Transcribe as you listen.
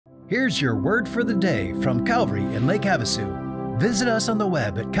Here's your word for the day from Calvary in Lake Havasu. Visit us on the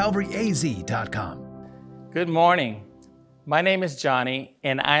web at calvaryaz.com. Good morning. My name is Johnny,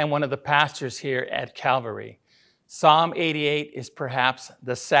 and I am one of the pastors here at Calvary. Psalm 88 is perhaps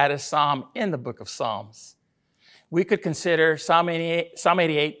the saddest psalm in the book of Psalms. We could consider Psalm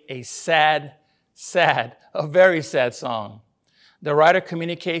 88 a a very sad song. The writer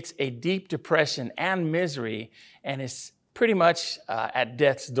communicates a deep depression and misery and is pretty much at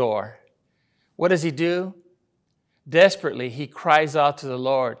death's door. What does he do? Desperately, he cries out to the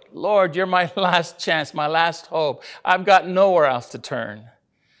Lord, "Lord, you're my last chance, my last hope. I've got nowhere else to turn."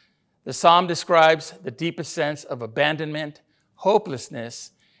 The psalm describes the deepest sense of abandonment,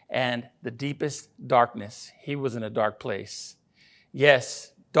 hopelessness, and the deepest darkness. He was in a dark place.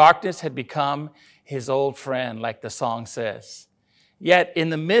 Yes, darkness had become his old friend, like the song says. Yet, in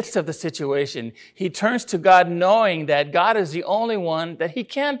the midst of the situation, he turns to God knowing that God is the only one that he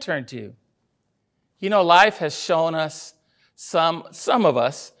can turn to. You know, life has shown us, some of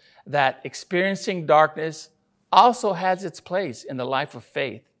us, that experiencing darkness also has its place in the life of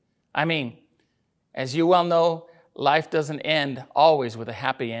faith. I mean, as you well know, life doesn't end always with a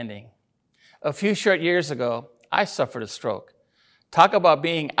happy ending. A few short years ago, I suffered a stroke. Talk about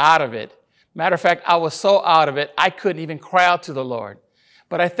being out of it. Matter of fact, I was so out of it, I couldn't even cry out to the Lord.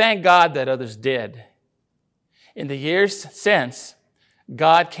 But I thank God that others did. In the years since,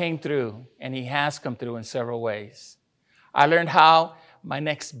 God came through, and he has come through in several ways. I learned how my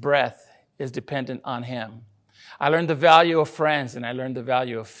next breath is dependent on him. I learned the value of friends, and I learned the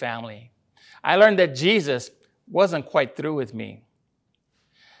value of family. I learned that Jesus wasn't quite through with me.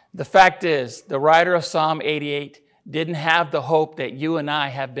 The fact is, the writer of Psalm 88 didn't have the hope that you and I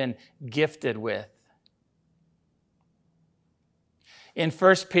have been gifted with. In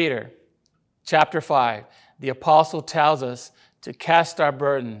 1 Peter chapter 5, the apostle tells us to cast our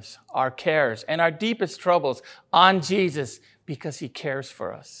burdens, our cares, and our deepest troubles on Jesus because he cares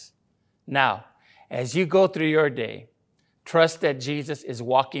for us. Now, as you go through your day, trust that Jesus is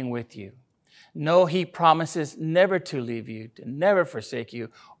walking with you. Know he promises never to leave you, to never forsake you,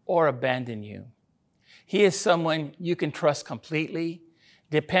 or abandon you. He is someone you can trust completely,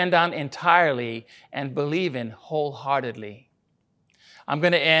 depend on entirely, and believe in wholeheartedly. I'm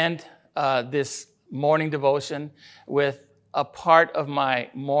going to end this morning devotion with a part of my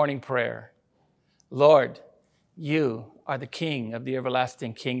morning prayer. Lord, you are the King of the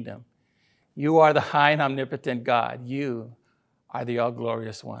everlasting kingdom. You are the high and omnipotent God. You are the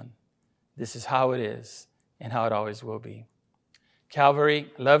all-glorious one. This is how it is and how it always will be.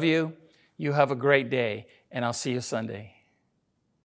 Calvary, love you. You have a great day, and I'll see you Sunday.